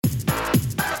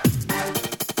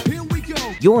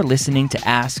You're listening to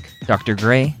Ask Dr.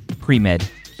 Gray Pre-Med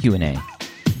Q&A.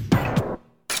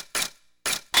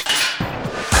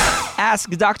 Ask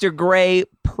Dr. Gray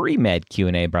Pre-Med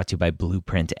Q&A brought to you by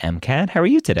Blueprint MCAT. How are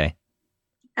you today?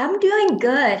 I'm doing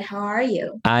good. How are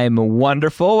you? I'm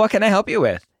wonderful. What can I help you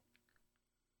with?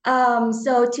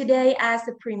 So today as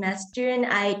a pre-med student,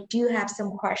 I do have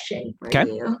some questions for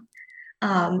Okay. you.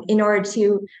 In order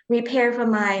to prepare for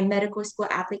my medical school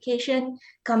application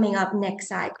coming up next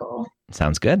cycle.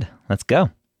 Sounds good. Let's go.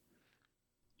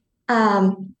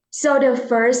 So the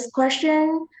first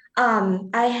question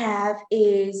I have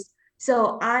is,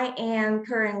 so I am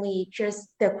currently, just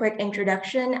the quick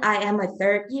introduction, I am a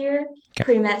third year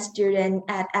pre-med student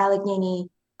at Allegheny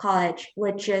College,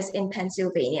 which is in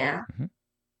Pennsylvania.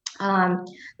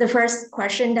 The first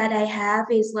question that I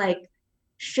have is like,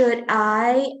 should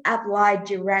I apply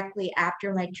directly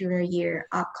after my junior year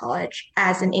of college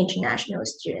as an international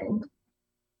student?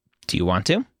 Do you want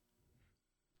to?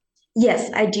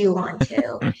 Yes, I do want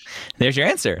to. There's your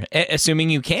answer, assuming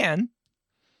you can.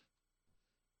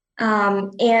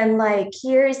 And like,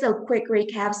 here's a quick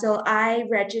recap. So I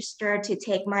registered to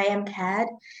take my MCAT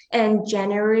in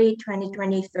January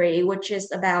 2023, which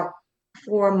is about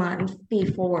 4 months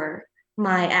before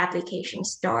my application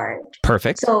start.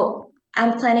 Perfect. So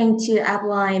I'm planning to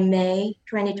apply May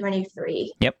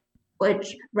 2023. Yep.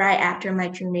 Which right after my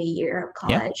junior year of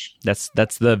college. Yep.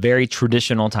 That's the very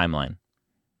traditional timeline.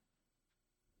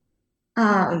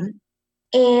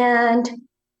 And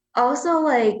also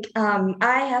like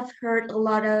I have heard a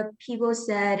lot of people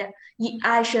said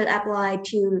I should apply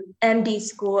to MD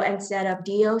school instead of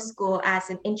DO school as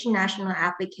an international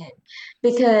applicant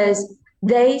because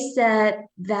they said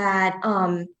that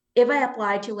if I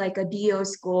apply to like a DO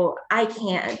school, I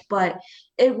can, but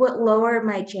it would lower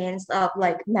my chance of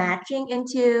like matching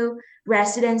into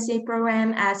residency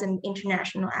program as an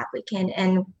international applicant.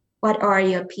 And what are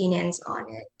your opinions on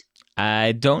it?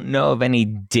 I don't know of any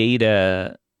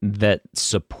data that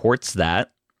supports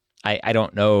that. I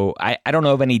don't know. I don't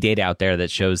know of any data out there that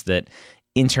shows that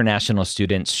international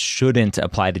students shouldn't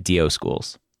apply to DO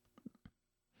schools.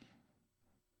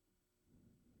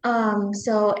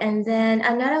 So, and then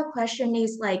another question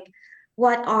is like,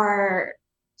 I'm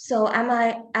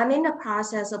in the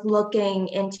process of looking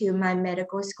into my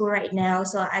medical school right now.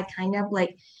 So I kind of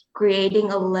like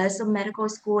creating a list of medical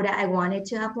school that I wanted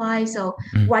to apply. So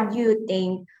what do you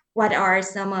think, what are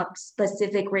some of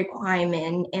specific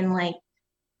requirements and like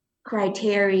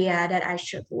criteria that I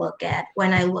should look at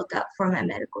when I look up for my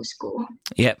medical school?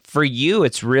 Yeah, for you,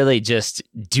 it's really just,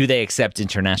 do they accept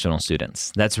international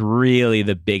students? That's really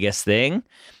the biggest thing.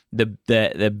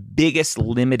 The biggest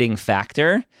limiting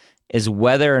factor is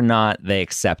whether or not they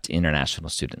accept international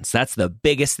students. That's the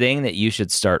biggest thing that you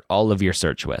should start all of your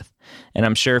search with. And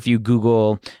I'm sure if you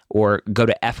Google or go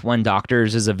to F1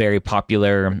 Doctors is a very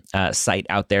popular site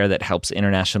out there that helps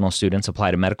international students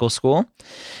apply to medical school.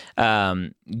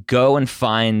 Go and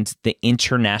find the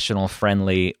international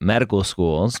friendly medical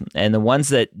schools, and the ones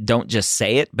that don't just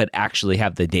say it, but actually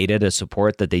have the data to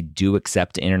support that they do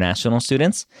accept international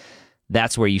students.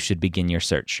 That's where you should begin your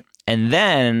search. And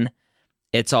then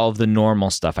it's all of the normal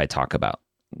stuff I talk about.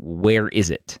 Where is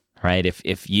it, right?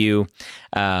 If you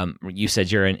you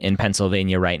said you're in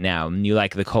Pennsylvania right now and you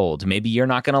like the cold, maybe you're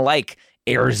not going to like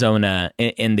Arizona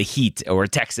in the heat or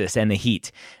Texas and the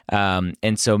heat.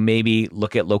 And so maybe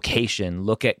look at location,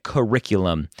 look at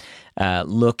curriculum,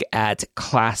 look at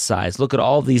class size, look at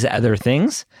all these other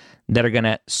things that are going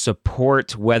to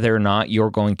support whether or not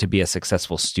you're going to be a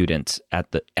successful student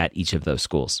at each of those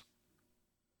schools.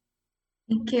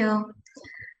 Thank you.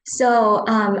 So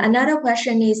another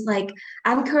question is like,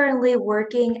 I'm currently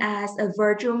working as a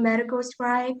virtual medical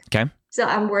scribe. Okay. So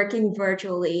I'm working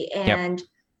virtually and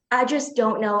I just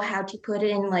don't know how to put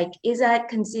it in, like, is that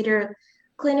considered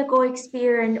clinical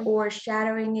experience or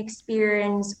shadowing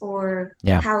experience or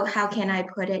how can I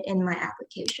put it in my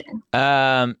application?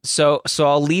 So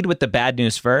I'll lead with the bad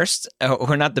news first,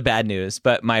 or not the bad news,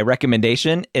 but my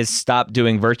recommendation is stop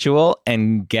doing virtual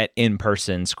and get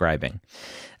in-person scribing.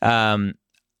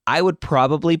 I would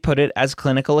probably put it as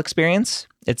clinical experience.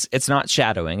 It's not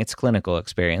shadowing, it's clinical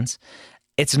experience.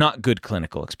 It's not good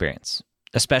clinical experience,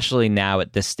 especially now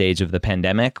at this stage of the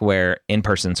pandemic where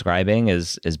in-person scribing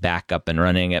is back up and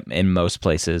running in most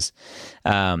places.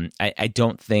 I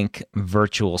don't think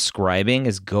virtual scribing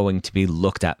is going to be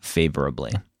looked at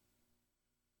favorably.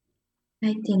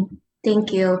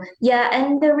 Thank you. Yeah,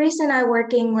 and the reason I'm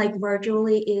working like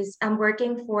virtually is I'm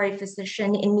working for a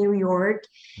physician in New York,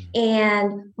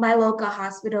 and my local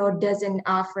hospital doesn't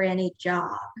offer any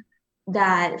job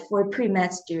that for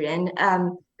pre-med student.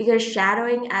 Because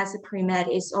shadowing as a pre-med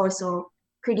is also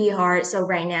pretty hard. So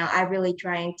right now I'm really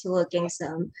trying to look in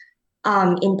some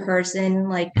in person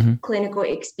like Hmm. clinical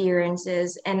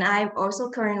experiences. And I'm also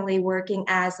currently working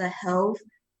as a health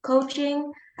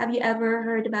coaching. Have you ever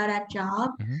heard about that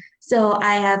job? Hmm. So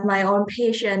I have my own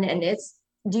patient, and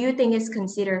do you think it's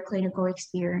considered clinical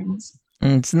experience?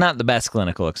 It's not the best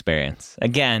clinical experience.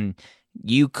 Again,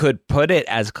 you could put it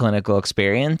as clinical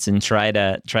experience and try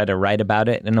to write about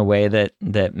it in a way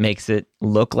that makes it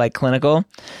look like clinical.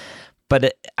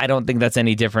 But I don't think that's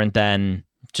any different than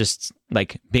just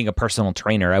like being a personal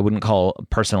trainer. I wouldn't call a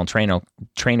personal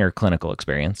trainer clinical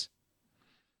experience.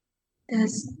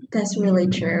 That's really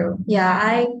true. Yeah,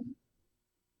 I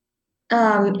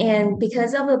and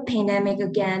because of the pandemic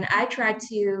again, I try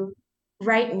to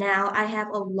right now I have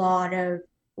a lot of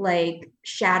like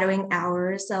shadowing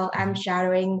hours. So I'm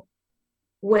shadowing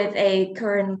with a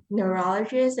current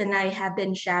neurologist, and I have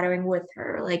been shadowing with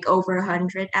her like over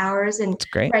 100 hours. And It's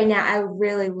great. right now I'm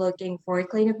really looking for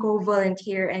clinical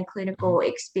volunteer and clinical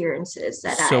experiences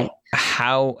that I So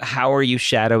how are you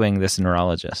shadowing this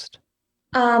neurologist?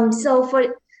 so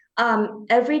for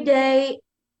every day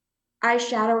I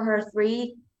shadow her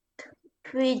 3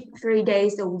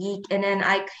 days a week, and then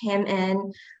I come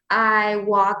in. I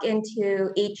walk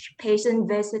into each patient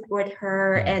visit with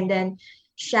her, and then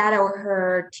shadow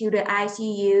her to the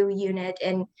ICU unit.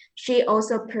 And she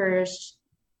also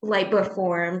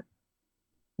perform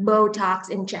Botox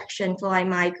injection for like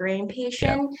migraine Yeah.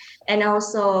 patient, and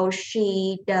also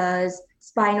she does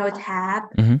spinal tap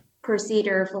Hmm.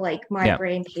 procedure for like Yeah.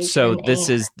 migraine So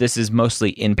patient. this is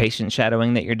mostly inpatient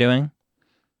shadowing that you're doing?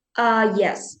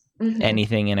 Yes. Mhm.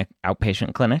 Anything in an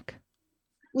outpatient clinic?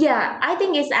 Yeah, I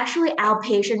think it's actually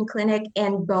outpatient clinic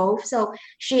and both. So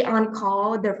she on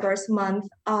call the first month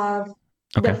of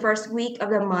the Okay. first week of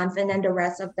the month, and then the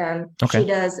rest of them Okay. she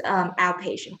does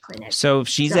outpatient clinic. So if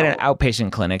she's at an So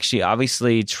outpatient clinic, she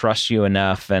obviously trusts you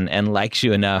enough and likes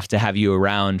you enough to have you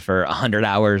around for 100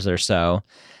 hours or so.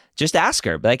 Just ask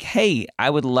her, like, hey, I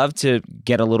would love to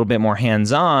get a little bit more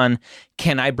hands-on.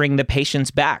 Can I bring the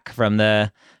patients back from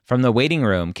the waiting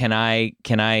room? Can I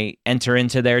enter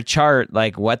into their chart,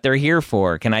 like what they're here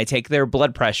for? Can I take their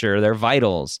blood pressure, their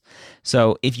vitals?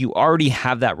 So if you already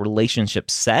have that relationship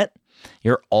set,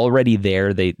 you're already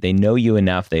there. They know you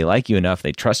enough, they like you enough,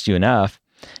 they trust you enough.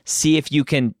 See if you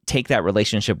can take that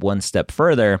relationship one step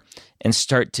further and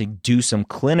start to do some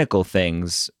clinical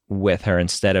things with her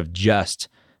instead of just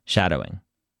shadowing.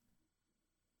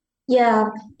 yeah,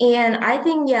 and I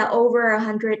think yeah, over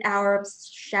 100 hours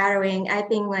shadowing. I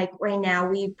think like right now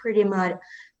we pretty much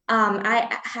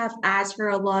I have asked her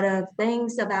a lot of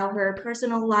things about her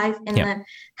personal life, and Yeah. then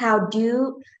how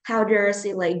does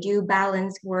it like do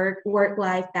balance work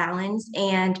life balance.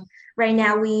 And right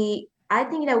now I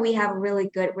think that we have a really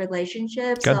good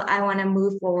relationship. So Good. I want to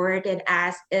move forward and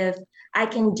ask if I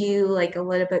can do like a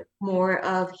little bit more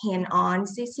of hand-on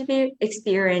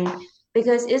experience,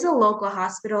 because it's a local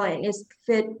hospital and it's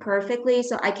fit perfectly.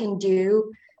 So I can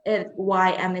do it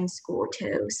while I'm in school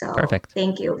too. So Perfect.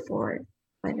 thank you for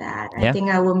that. I Yeah. think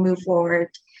I will move forward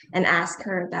and ask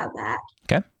her about that.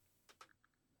 Okay.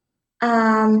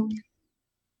 Um,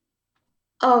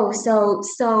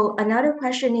 so another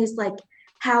question is like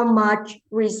how much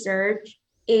research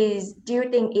do you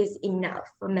think is enough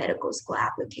for medical school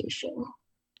application?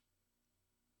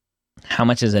 How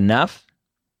much is enough?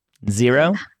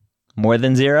 Zero? More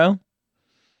than zero?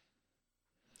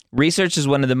 Research is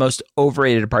one of the most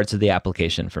overrated parts of the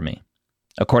application for me,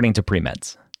 according to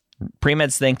pre-meds.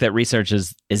 Pre-meds think that research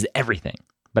is everything,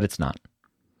 but it's not.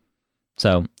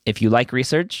 So if you like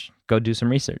research, go do some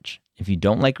research. If you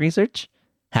don't like research,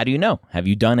 how do you know? Have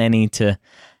you done any to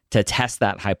test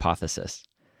that hypothesis?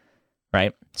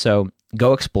 Right? So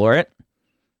go explore it.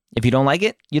 If you don't like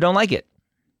it, you don't like it.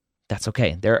 That's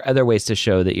okay. There are other ways to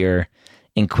show that you're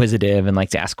inquisitive and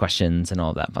like to ask questions and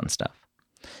all that fun stuff.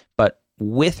 But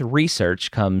with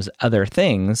research comes other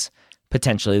things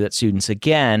potentially that students,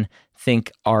 again,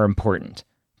 think are important.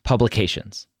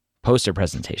 Publications, poster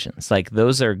presentations. Like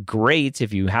those are great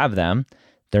if you have them.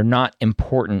 They're not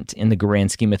important in the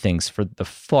grand scheme of things for the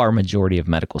far majority of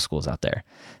medical schools out there.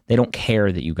 They don't care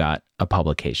that you got a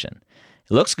publication.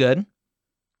 It looks good,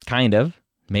 kind of,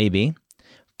 maybe,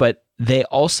 but they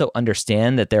also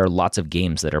understand that there are lots of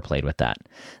games that are played with that.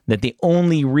 That the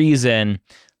only reason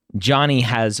Johnny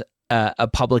has a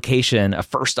publication, a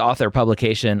first author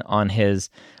publication on his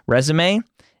resume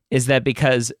is that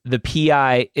because the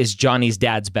PI is Johnny's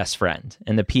dad's best friend.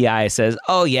 And the PI says,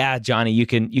 oh yeah, Johnny, you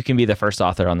can be the first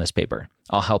author on this paper.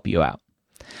 I'll help you out.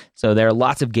 So there are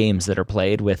lots of games that are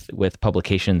played with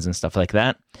publications and stuff like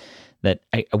that. that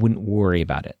I wouldn't worry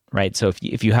about it, right? So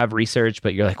if you have research,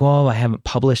 but you're like, well, I haven't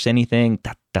published anything,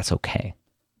 that's okay.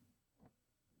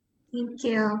 Thank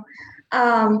you.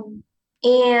 Um,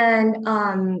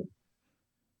 and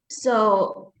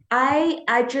so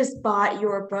I just bought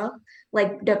your book,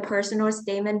 like the personal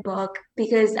statement book,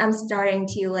 because I'm starting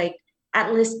to like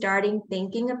at least starting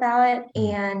thinking about it,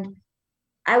 and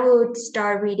I will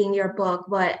start reading your book.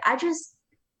 But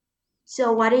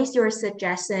so what is your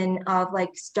suggestion of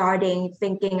like starting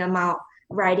thinking about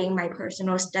writing my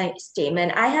personal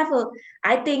statement?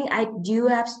 I think I do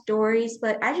have stories,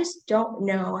 but I just don't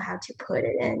know how to put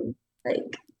it in,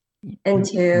 like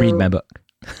Read my into. book.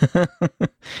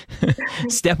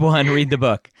 Step one, read the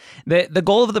book. The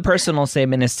goal of the personal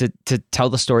statement is to tell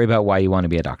the story about why you want to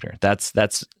be a doctor.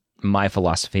 That's my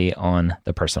philosophy on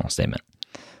the personal statement.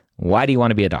 Why do you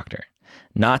want to be a doctor?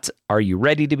 Not, are you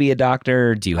ready to be a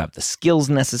doctor? Do you have the skills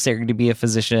necessary to be a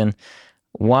physician?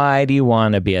 Why do you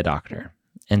want to be a doctor?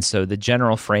 And so the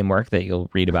general framework that you'll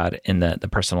read about in the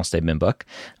personal statement book,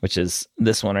 which is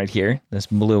this one right here, this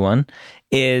blue one,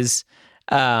 is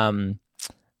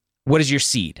what is your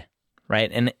seed,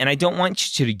 right? And I don't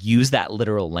want you to use that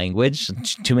literal language.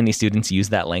 Too many students use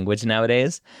that language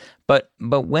nowadays. But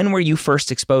when were you first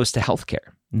exposed to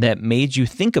healthcare that made you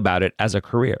think about it as a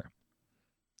career?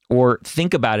 Or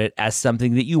think about it as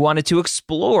something that you wanted to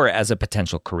explore as a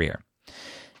potential career?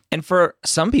 And for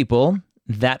some people,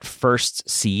 that first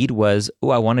seed was,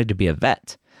 I wanted to be a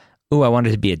vet. I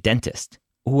wanted to be a dentist.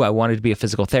 I wanted to be a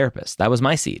physical therapist. That was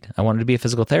my seed. I wanted to be a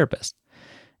physical therapist.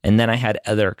 And then I had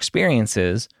other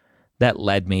experiences that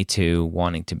led me to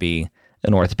wanting to be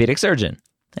an orthopedic surgeon.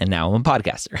 And now I'm a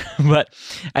podcaster. But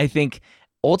I think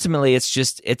ultimately it's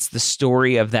the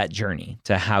story of that journey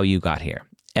to how you got here.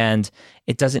 And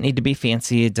it doesn't need to be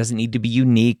fancy. It doesn't need to be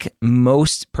unique.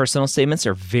 Most personal statements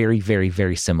are very, very,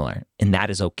 very similar. And that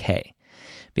is okay.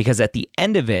 Because at the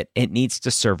end of it, it needs to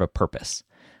serve a purpose.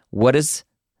 What is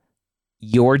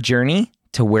your journey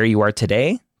to where you are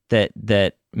today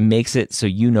that makes it so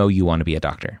you know you want to be a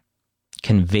doctor?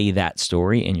 Convey that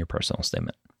story in your personal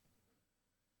statement.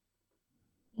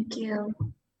 Thank you.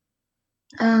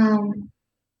 And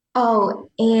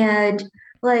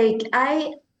like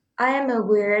I am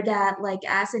aware that like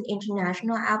as an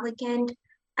international applicant,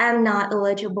 I'm not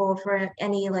eligible for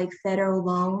any like federal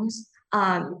loans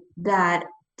that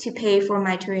to pay for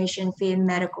my tuition fee in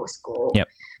medical school. Yep.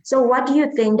 So what do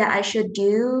you think that I should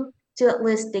do to at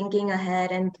least thinking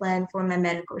ahead and plan for my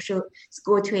medical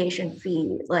school tuition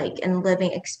fee, like and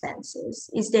living expenses?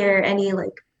 Is there any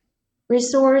like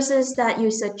resources that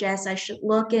you suggest I should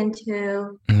look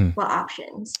into? What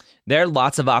options? There are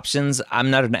lots of options. I'm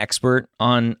not an expert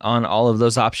on all of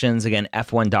those options. Again,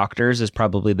 F1 Doctors is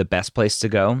probably the best place to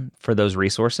go for those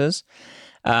resources.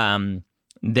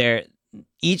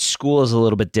 Each school is a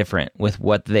little bit different with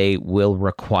what they will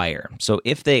require. So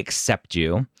if they accept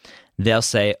you, they'll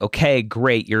say, okay,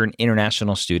 great, you're an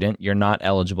international student. You're not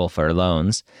eligible for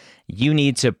loans. You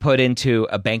need to put into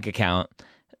a bank account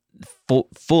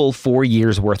full 4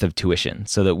 years worth of tuition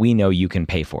so that we know you can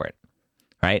pay for it,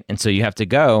 right? And so you have to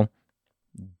go,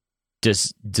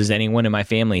 does anyone in my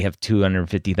family have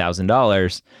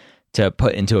 $250,000 to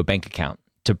put into a bank account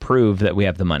to prove that we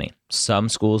have the money? Some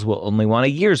schools will only want a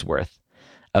year's worth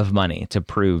of money to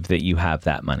prove that you have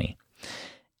that money.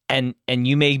 And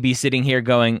you may be sitting here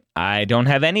going, I don't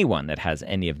have anyone that has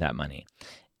any of that money.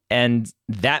 And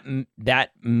that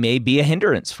may be a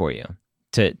hindrance for you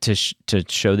to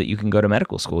show that you can go to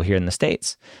medical school here in the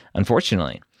States.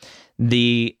 Unfortunately,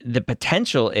 the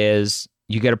potential is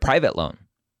you get a private loan.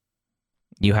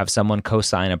 You have someone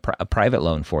co-sign a private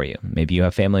loan for you. Maybe you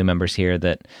have family members here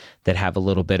that have a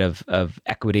little bit of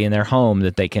equity in their home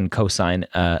that they can co-sign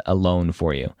a loan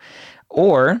for you.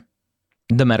 Or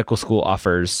the medical school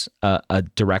offers a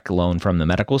direct loan from the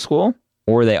medical school,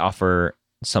 or they offer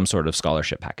some sort of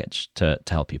scholarship package to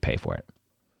help you pay for it.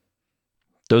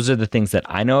 Those are the things that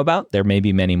I know about. There may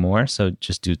be many more, so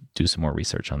just do some more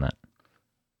research on that.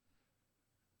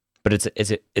 But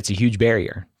it's a huge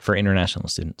barrier for international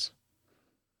students.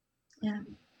 Yeah.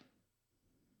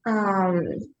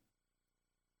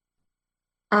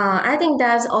 I think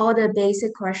that's all the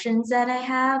basic questions that I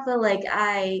have. But like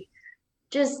I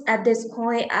just at this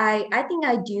point, I think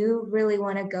I do really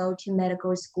want to go to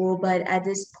medical school, but at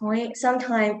this point,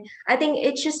 sometimes I think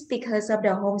it's just because of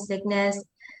the homesickness,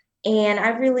 and I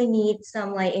really need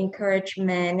some like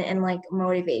encouragement and like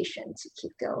motivation to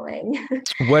keep going.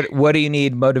 What do you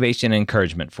need motivation and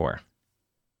encouragement for?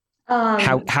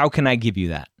 How can I give you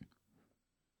that?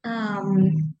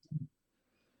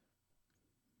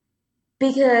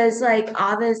 because like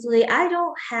obviously I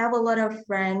don't have a lot of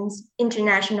friends,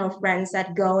 international friends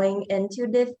that going into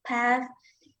this path.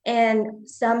 And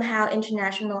somehow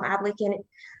international applicant,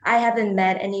 I haven't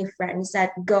met any friends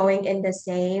that going in the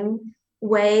same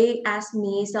way as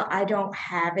me. So I don't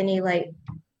have any like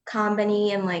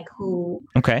company and like who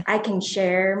Okay. I can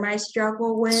share my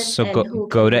struggle with So and go who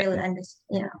go can to really understand,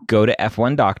 you know. go to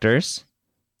F1 Doctors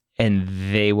and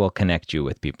they will connect you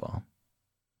with people.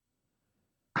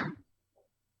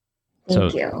 So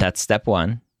Thank you. that's step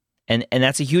one. And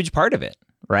that's a huge part of it,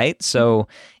 right? So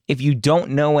if you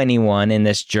don't know anyone in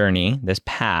this journey, this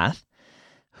path,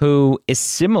 who is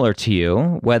similar to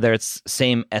you, whether it's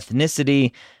same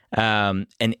ethnicity, an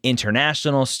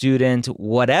international student,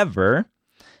 whatever,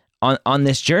 on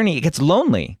this journey, it gets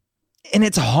lonely. And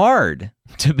it's hard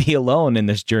to be alone in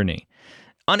this journey.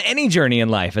 On any journey in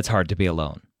life, it's hard to be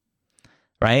alone,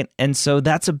 right? And so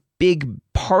that's a big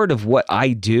part of what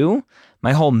I do.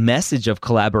 My whole message of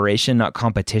collaboration, not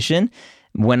competition.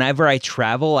 Whenever I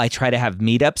travel, I try to have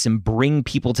meetups and bring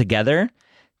people together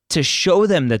to show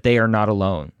them that they are not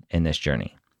alone in this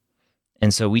journey.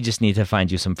 And so we just need to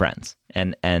find you some friends.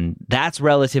 And that's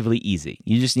relatively easy.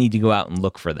 You just need to go out and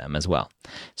look for them as well.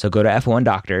 So go to F1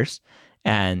 Doctors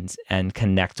and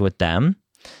connect with them,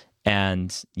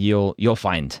 and you'll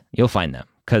find them.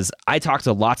 Because I talk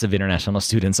to lots of international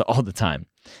students all the time.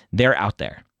 They're out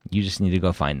there. You just need to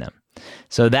go find them.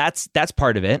 So that's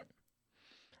part of it.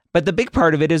 But the big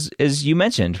part of it is you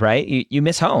mentioned, right? You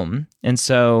miss home. And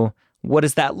so what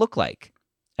does that look like?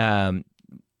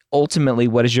 Ultimately,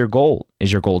 what is your goal?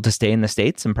 Is your goal to stay in the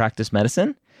States and practice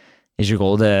medicine? Is your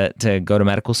goal to go to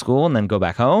medical school and then go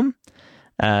back home?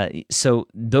 So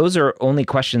those are only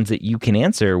questions that you can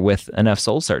answer with enough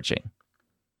soul searching.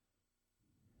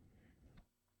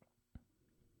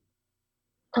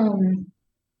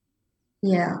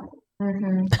 Yeah.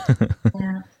 Mm-hmm.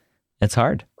 Yeah. It's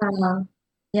hard.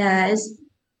 Yeah, it's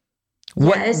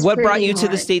What brought pretty you to the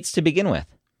hard. States to begin with?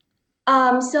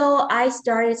 So I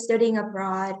started studying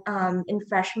abroad in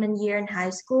freshman year in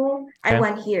high school. I Okay.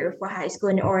 went here for high school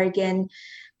in Oregon.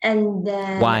 And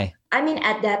then, Why? I mean,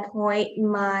 at that point,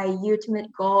 my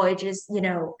ultimate goal is just,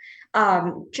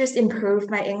 just improve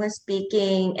my English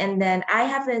speaking. And then I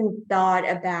haven't thought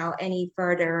about any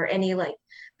further, any like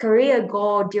career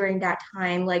goal during that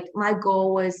time. Like my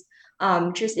goal was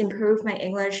just improve my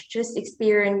English, just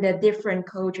experience the different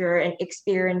culture and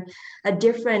experience a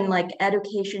different like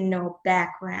educational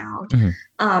background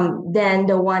than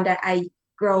the one that I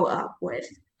grow up with.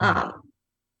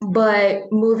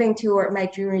 But moving toward my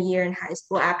junior year in high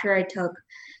school, after I took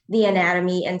the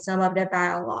anatomy and some of the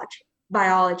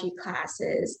biology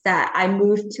classes, that I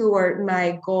moved toward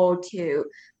my goal to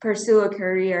pursue a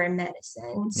career in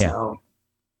medicine. Yeah. So,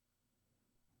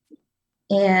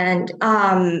 and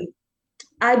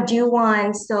I do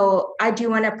want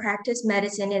to practice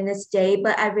medicine in this day,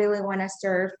 but I really want to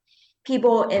serve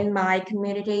people in my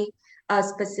community,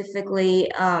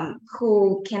 specifically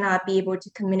who cannot be able to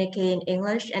communicate in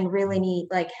English and really need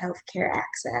like healthcare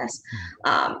access.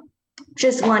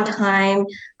 Just one time,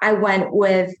 I went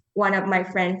with one of my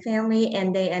friend family,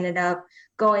 and they ended up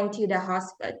going to the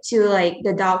hospital to like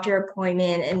the doctor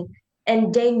appointment,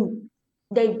 and they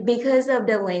because of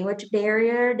the language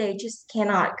barrier, they just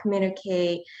cannot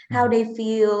communicate how they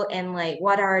feel and like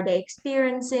what are they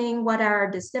experiencing, what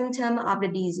are the symptoms of the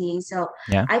disease. So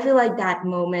Yeah. I feel like that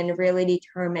moment really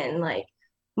determined like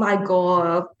my goal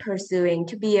of pursuing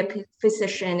to be a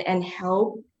physician and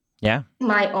help Yeah.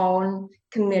 my own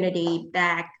community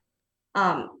back,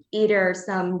 either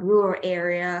some rural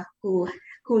area who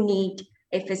need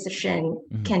a physician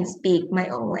can speak my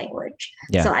own language,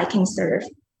 Yeah. so I can serve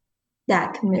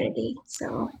that community.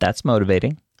 So That's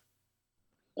motivating.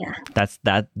 yeah.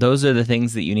 Those are the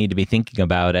things that you need to be thinking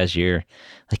about as you're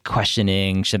like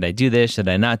questioning, should I do this? Should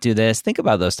I not do this? Think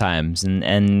about those times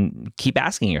and keep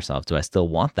asking yourself, do I still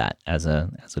want that as a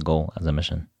goal, as a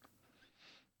mission?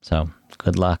 So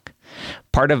good luck.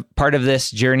 Part of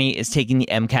this journey is taking the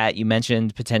MCAT. You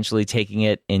mentioned potentially taking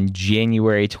it in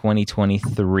January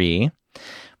 2023.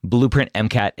 Blueprint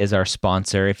MCAT is our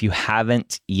sponsor. If you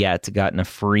haven't yet gotten a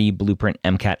free Blueprint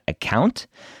MCAT account,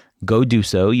 go do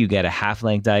so. You get a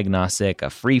half-length diagnostic,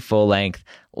 a free full-length,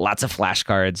 lots of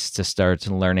flashcards to start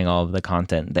learning all of the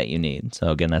content that you need. So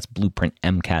again, that's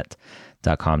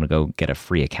blueprintmcat.com to go get a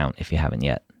free account if you haven't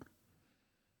yet.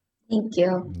 Thank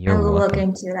you. You're I will look welcome.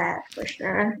 into that for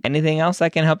sure. Anything else I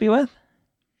can help you with?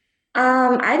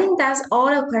 I think that's all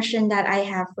the question that I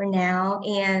have for now.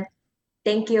 And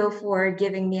thank you for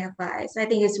giving me advice. I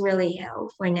think it's really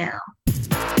helpful for now.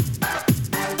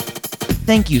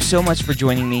 Thank you so much for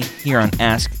joining me here on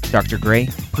Ask Dr. Gray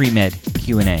Pre-Med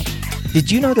Q&A. Did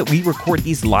you know that we record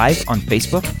these live on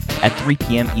Facebook at 3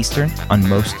 p.m. Eastern on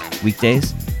most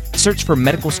weekdays? Search for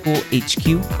Medical School HQ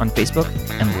on Facebook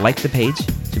and like the page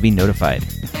to be notified.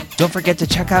 Don't forget to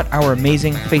check out our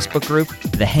amazing Facebook group,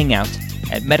 The Hangout,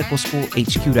 at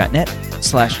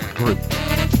medicalschoolhq.net/group.